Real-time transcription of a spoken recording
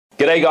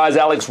G'day guys,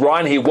 Alex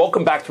Ryan here.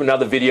 Welcome back to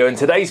another video. In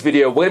today's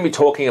video, we're going to be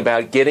talking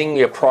about getting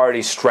your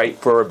priorities straight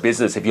for a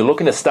business. If you're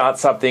looking to start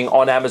something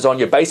on Amazon,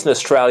 you're based in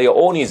Australia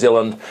or New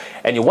Zealand,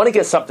 and you want to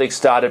get something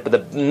started, but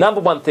the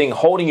number one thing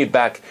holding you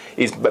back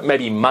is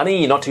maybe money.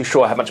 You're not too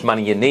sure how much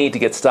money you need to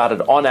get started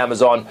on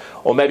Amazon,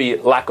 or maybe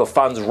lack of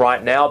funds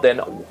right now,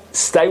 then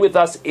stay with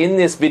us. In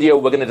this video,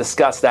 we're going to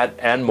discuss that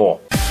and more.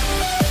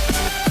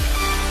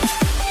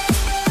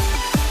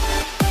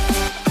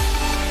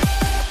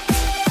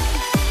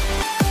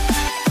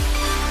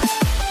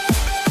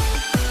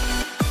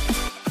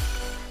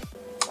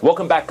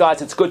 Welcome back,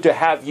 guys. It's good to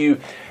have you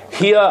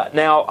here.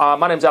 Now,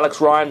 my name's Alex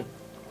Ryan,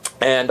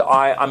 and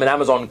I'm an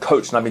Amazon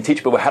coach, and I've been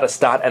teaching people how to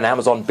start an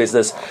Amazon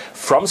business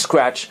from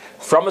scratch,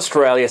 from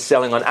Australia,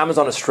 selling on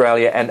Amazon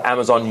Australia and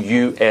Amazon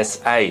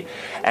USA.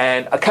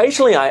 And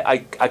occasionally I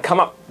come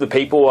up with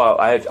people,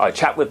 I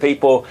chat with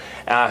people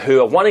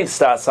who are wanting to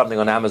start something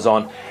on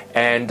Amazon,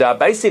 and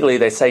basically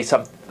they say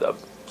some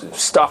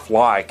stuff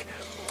like,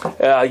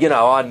 I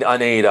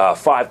need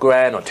 5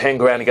 grand or 10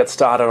 grand to get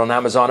started on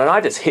Amazon, and I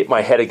just hit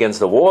my head against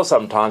the wall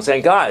sometimes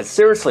saying, guys,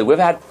 seriously, we've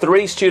had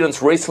 3 students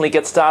recently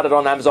get started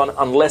on Amazon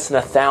on less than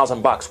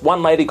 $1,000.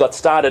 One lady got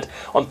started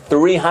on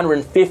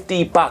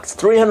 $350.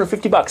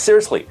 $350,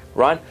 seriously,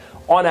 right?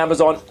 On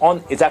Amazon,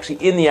 it's actually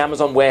in the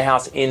Amazon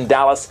warehouse in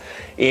Dallas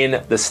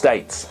in the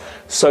States.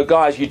 So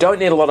guys, you don't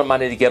need a lot of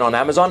money to get on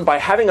Amazon. By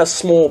having a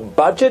small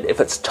budget, if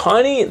it's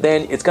tiny,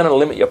 then it's going to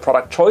limit your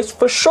product choice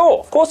for sure.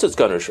 Of course it's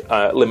going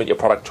to limit your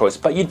product choice,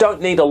 but you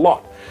don't need a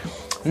lot.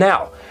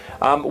 Now,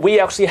 we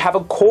actually have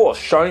a course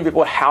showing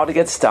people how to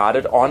get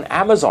started on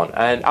Amazon,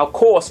 and our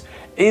course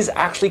is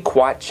actually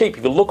quite cheap.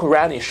 If you look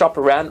around and you shop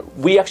around,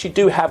 we actually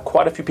do have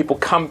quite a few people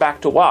come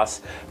back to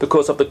us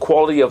because of the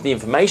quality of the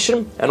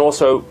information, and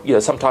also,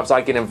 sometimes I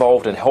get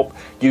involved and help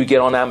you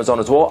get on Amazon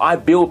as well. I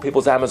build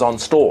people's Amazon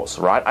stores,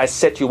 right? I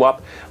set you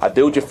up, I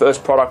build your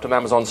first product on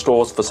Amazon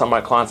stores for some of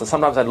my clients, and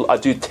sometimes I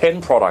do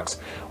 10 products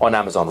on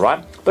Amazon,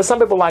 right? But some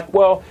people are like,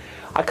 well,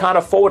 I can't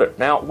afford it.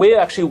 Now, we're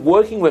actually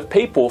working with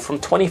people from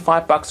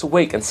 $25 a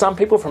week, and some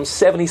people from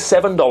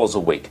 $77 a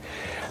week.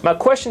 My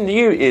question to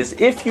you is,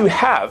 if you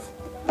have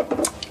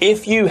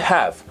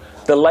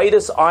the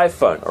latest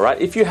iPhone, all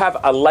right? If you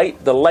have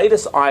the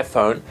latest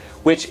iPhone,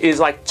 which is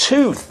like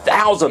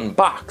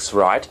 $2,000,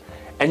 right?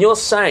 And you're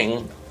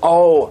saying,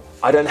 oh,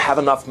 I don't have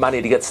enough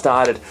money to get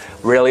started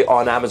really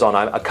on Amazon.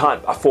 I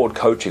can't afford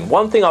coaching.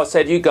 One thing I'll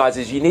say to you guys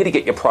is you need to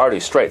get your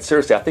priorities straight.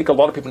 Seriously, I think a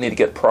lot of people need to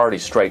get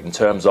priorities straight in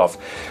terms of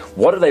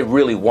what do they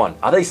really want?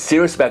 Are they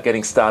serious about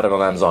getting started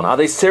on Amazon? Are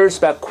they serious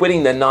about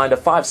quitting their 9 to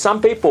 5?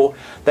 Some people,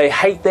 they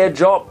hate their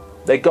job.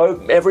 They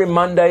go every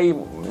Monday,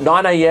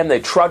 9 a.m., they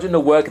trudge into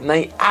work, and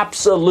they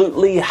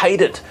absolutely hate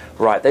it,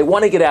 right? They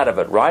want to get out of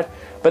it, right?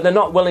 But they're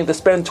not willing to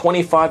spend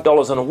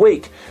 $25 in a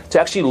week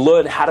to actually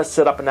learn how to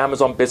set up an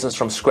Amazon business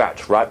from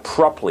scratch, right?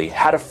 Properly,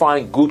 how to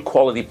find good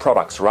quality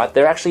products, right?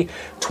 They're actually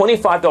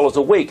 $25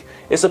 a week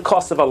is the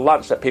cost of a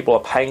lunch that people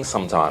are paying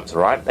sometimes,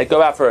 right? They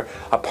go out for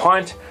a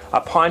pint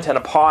and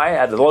a pie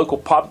at the local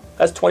pub.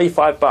 That's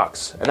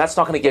 $25, and that's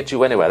not going to get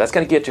you anywhere. That's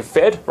going to get you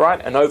fed,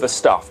 right, and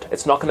overstuffed.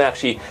 It's not going to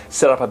actually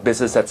set up a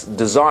business that's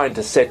designed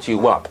to set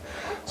you up.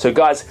 So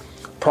guys,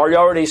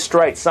 priorities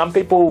straight. Some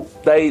people,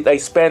 they pay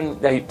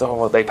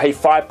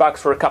 $5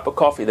 for a cup of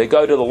coffee. They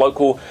go to the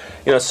local,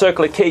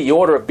 Circular Quay. You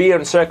order a beer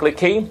in Circular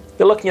Quay,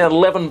 you're looking at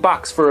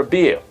 $11 for a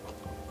beer,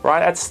 right?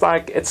 That's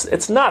like,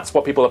 it's nuts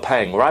what people are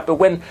paying, right? But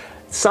when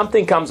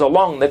something comes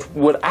along that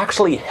would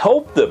actually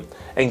help them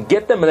and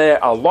get them there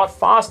a lot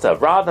faster,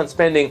 rather than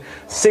spending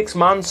 6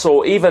 months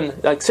or even,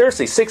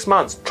 seriously, 6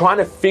 months trying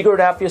to figure it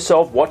out for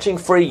yourself, watching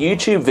free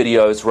YouTube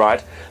videos,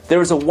 right?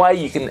 There is a way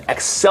you can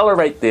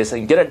accelerate this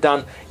and get it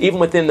done even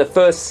within the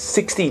first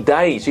 60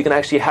 days. You can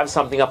actually have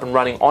something up and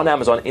running on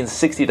Amazon in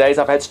 60 days.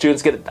 I've had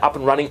students get it up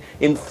and running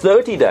in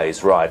 30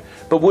 days, right?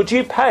 But would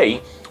you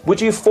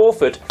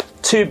forfeit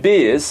 2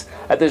 beers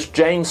at this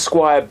James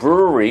Squire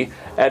Brewery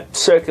at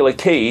Circular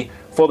Quay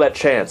for that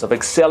chance of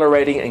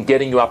accelerating and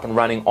getting you up and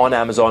running on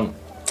Amazon,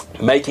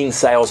 making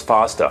sales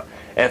faster?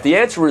 And if the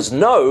answer is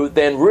no,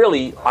 then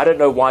really, I don't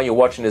know why you're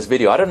watching this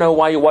video. I don't know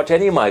why you watch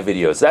any of my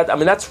videos.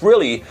 That's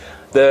really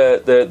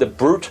the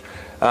brute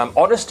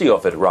honesty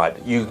of it,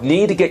 right? You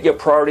need to get your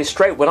priorities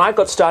straight. When I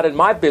got started in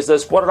my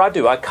business, what did I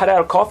do? I cut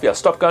out coffee. I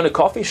stopped going to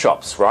coffee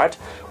shops, right?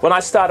 When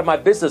I started my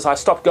business, I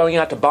stopped going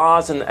out to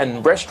bars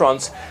and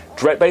restaurants,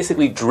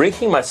 basically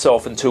drinking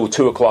myself until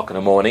 2 o'clock in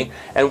the morning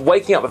and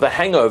waking up with a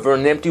hangover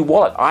and an empty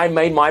wallet. I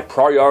made my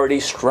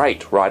priorities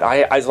straight, right?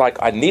 I was like,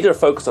 I needed to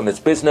focus on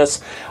this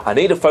business. I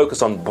need to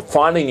focus on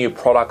finding new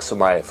products for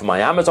my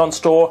Amazon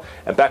store.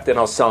 And back then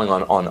I was selling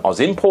I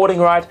was importing,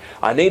 right?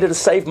 I needed to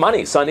save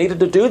money, so I needed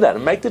to do that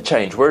and make the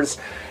change. Whereas,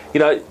 you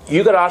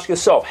got to ask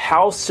yourself,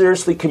 how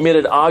seriously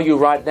committed are you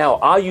right now?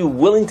 Are you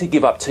willing to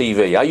give up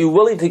TV? Are you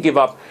willing to give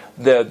up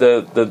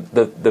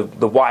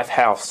the wife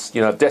house,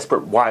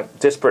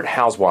 desperate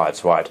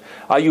housewives, right?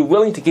 Are you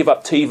willing to give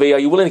up TV? Are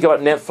you willing to give up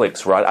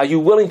Netflix, right? Are you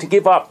willing to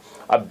give up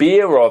a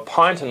beer or a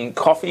pint and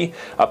coffee,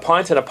 a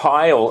pint and a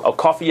pie or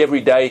coffee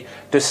every day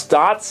to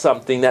start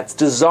something that's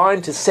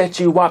designed to set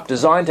you up,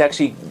 designed to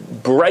actually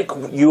break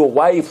you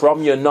away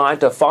from your 9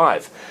 to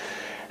 5.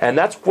 And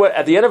that's what,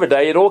 at the end of the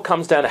day, it all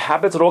comes down to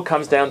habits. It all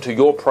comes down to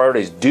your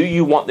priorities. Do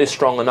you want this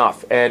strong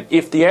enough? And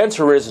if the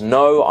answer is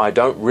no, I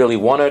don't really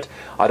want it,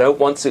 I don't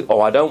want to,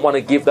 or I don't want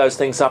to give those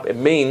things up, it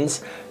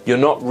means you're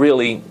not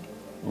really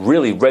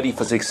ready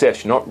for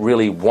success. You're not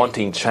really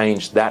wanting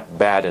change that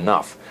bad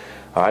enough.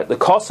 All right, the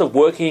cost of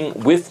working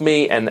with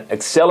me and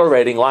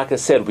accelerating, like I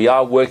said, we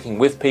are working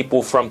with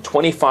people from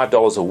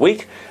 $25 a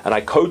week, and I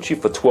coach you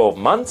for 12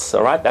 months.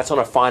 All right, that's on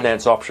a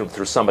finance option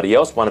through somebody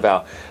else, one of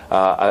our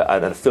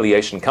an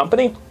affiliation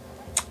company.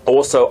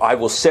 Also, I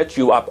will set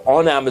you up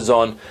on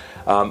Amazon,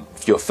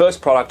 your first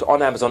product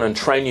on Amazon, and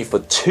train you for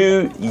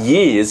 2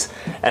 years,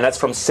 and that's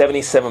from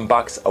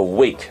 $77 a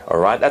week. All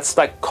right, that's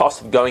like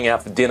cost of going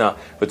out for dinner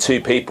for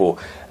 2 people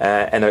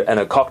and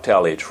a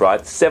cocktail each,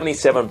 right?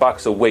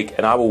 $77 a week,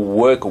 and I will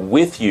work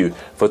with you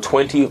for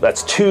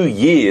 2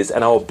 years,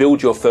 and I will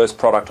build your first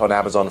product on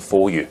Amazon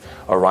for you.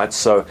 All right,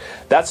 so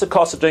that's the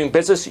cost of doing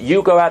business.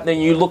 You go out there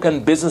and you look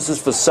in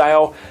businesses for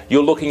sale.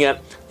 You're looking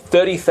at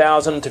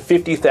 $30,000 to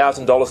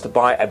 $50,000 to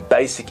buy a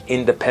basic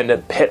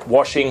independent pet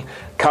washing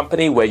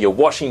company where you're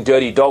washing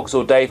dirty dogs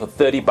all day for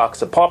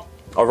 $30 a pop.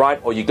 All right,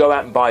 or you go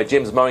out and buy a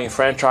Jim's Mowing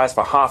franchise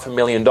for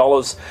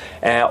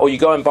 $500,000, or you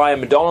go and buy a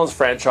McDonald's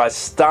franchise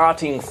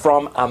starting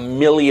from $1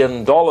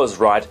 million,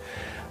 right?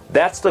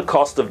 That's the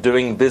cost of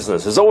doing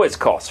business. There's always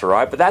costs,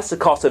 right? But that's the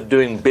cost of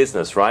doing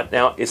business, right?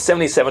 Now, if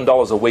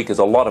 $77 a week is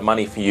a lot of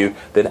money for you,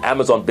 then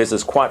Amazon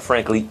business, quite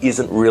frankly,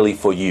 isn't really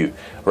for you,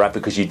 right?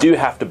 Because you do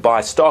have to buy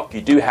stock.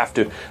 You do have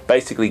to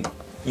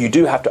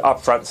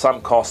upfront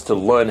some costs to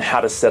learn how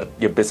to set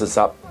your business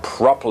up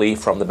properly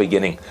from the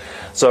beginning.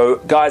 So,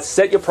 guys,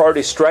 set your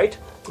priorities straight.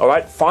 All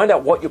right, find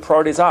out what your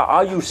priorities are.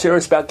 Are you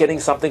serious about getting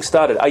something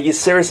started? Are you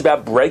serious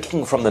about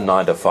breaking from the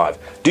 9 to 5?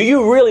 Do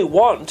you really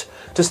want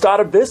to start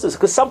a business?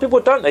 Because some people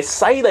don't. They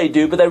say they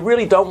do, but they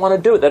really don't want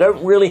to do it.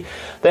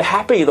 They're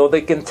happy, or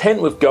they're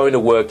content with going to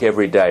work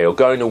every day, or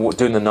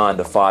doing the 9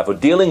 to 5, or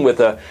dealing with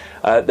the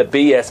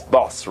BS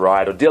boss,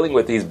 right? Or dealing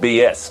with these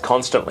BS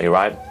constantly,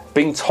 right?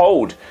 Being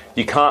told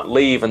you can't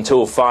leave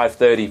until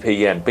 5:30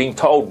 p.m. Being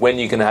told when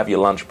you can have your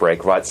lunch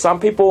break, right? Some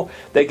people,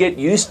 they get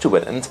used to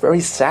it, and it's very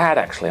sad,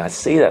 actually. I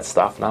see that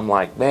stuff, and I'm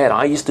like, man,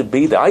 I used to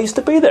be there. I used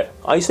to be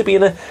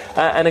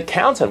an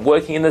accountant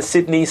working in the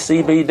Sydney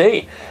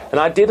CBD, and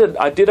I did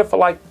it for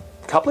like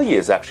a couple of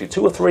years, actually,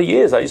 2 or 3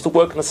 years. I used to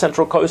work on the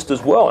Central Coast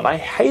as well, and I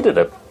hated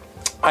it.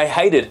 I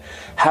hated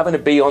having to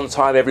be on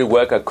time every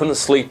work. I couldn't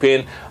sleep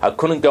in. I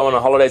couldn't go on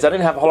holidays. I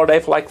didn't have a holiday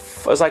for it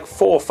was like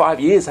 4 or 5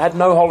 years. I had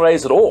no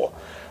holidays at all.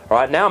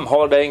 Right now, I'm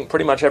holidaying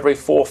pretty much every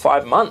 4 or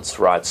 5 months.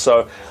 Right,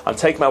 so I'm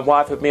taking my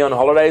wife with me on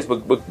holidays.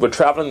 We're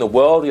traveling the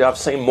world. You know, I've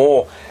seen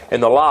more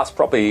in the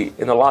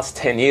last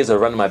 10 years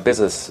of running my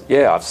business.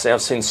 Yeah, I've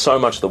seen so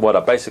much of the world.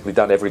 I've basically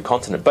done every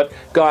continent. But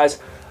guys,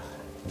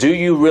 do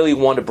you really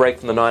want to break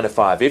from the 9 to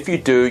 5? If you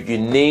do, you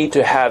need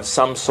to have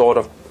some sort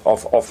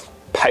of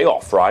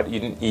payoff, right? You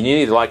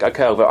need to, like,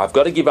 okay, I've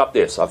got to give up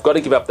this, I've got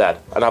to give up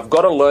that, and I've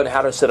got to learn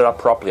how to set it up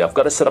properly. I've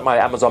got to set up my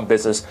Amazon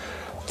business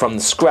from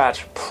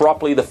scratch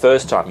properly the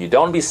first time. You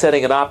don't want to be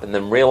setting it up and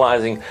then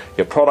realizing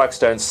your products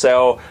don't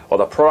sell, or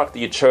the product that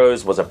you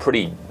chose was a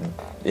pretty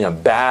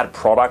bad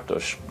product, or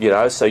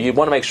so you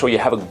want to make sure you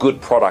have a good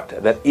product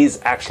that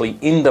is actually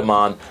in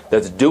demand,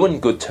 that's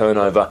doing good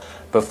turnover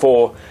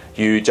before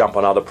you jump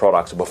on other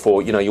products, or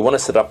before you want to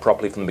set up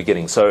properly from the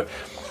beginning. So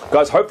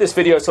guys, hope this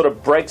video sort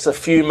of breaks a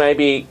few,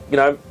 maybe,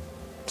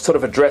 sort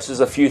of addresses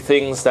a few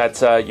things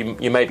that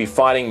you may be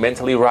fighting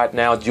mentally right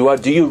now.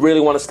 Do you really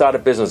want to start a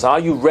business?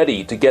 Are you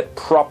ready to get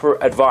proper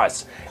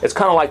advice? It's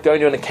kind of like going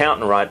to an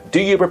accountant, right?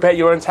 Do you prepare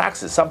your own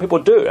taxes? Some people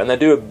do, and they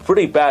do a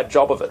pretty bad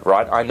job of it,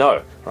 right? I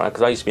know, right?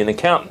 Because I used to be an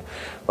accountant,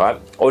 right?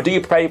 Or do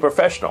you pay a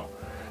professional?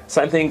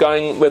 Same thing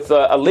going with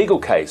a legal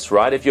case,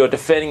 right? If you're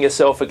defending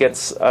yourself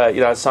against,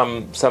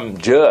 some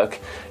jerk,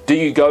 do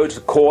you go to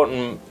court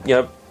and,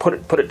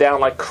 put it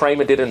down like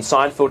Kramer did in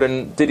Seinfeld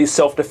and did his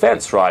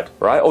self-defense, right?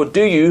 Or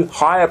do you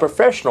hire a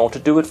professional to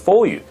do it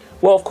for you?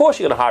 Well, of course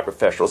you're going to hire a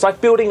professional. It's like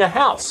building a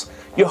house.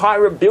 You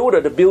hire a builder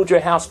to build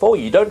your house for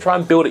you. You don't try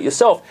and build it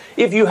yourself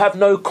if you have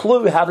no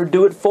clue how to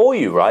do it for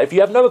you, right? If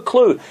you have no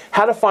clue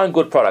how to find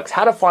good products,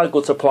 how to find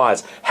good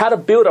suppliers, how to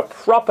build a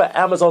proper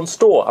Amazon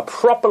store, a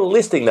proper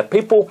listing that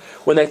people,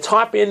 when they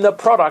type in the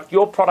product,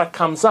 your product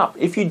comes up.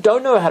 If you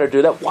don't know how to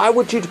do that, why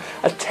would you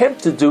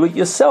attempt to do it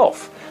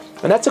yourself?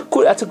 And that's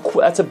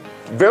a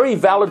very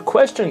valid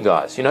question,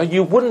 guys.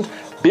 You wouldn't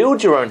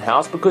build your own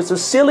house because the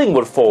ceiling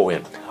would fall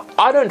in.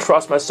 I don't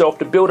trust myself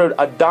to build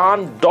a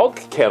darn dog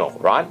kennel,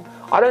 right?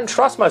 I don't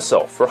trust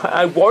myself, right?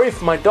 I worry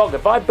for my dog.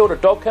 If I built a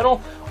dog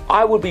kennel,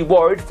 I would be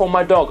worried for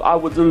my dog. I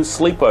would lose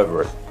sleep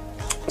over it.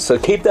 So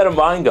keep that in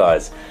mind,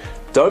 guys.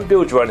 Don't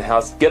build your own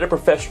house. Get a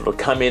professional to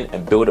come in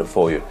and build it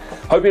for you.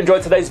 Hope you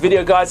enjoyed today's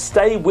video, guys.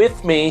 Stay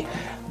with me.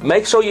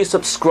 Make sure you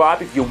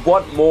subscribe if you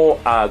want more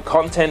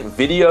content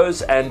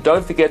videos, and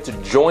don't forget to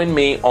join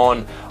me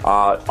on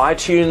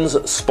iTunes,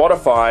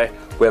 Spotify.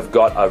 We've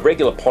got a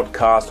regular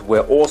podcast.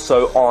 We're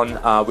also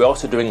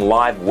doing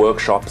live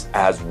workshops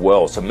as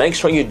well. So make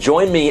sure you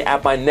join me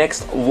at my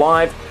next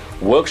live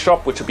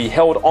workshop, which will be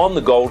held on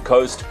the Gold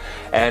Coast.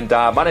 And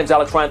my name's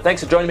Alex Ryan.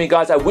 Thanks for joining me,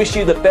 guys. I wish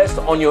you the best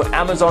on your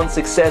Amazon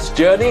success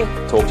journey.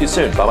 Talk to you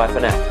soon. Bye-bye for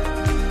now.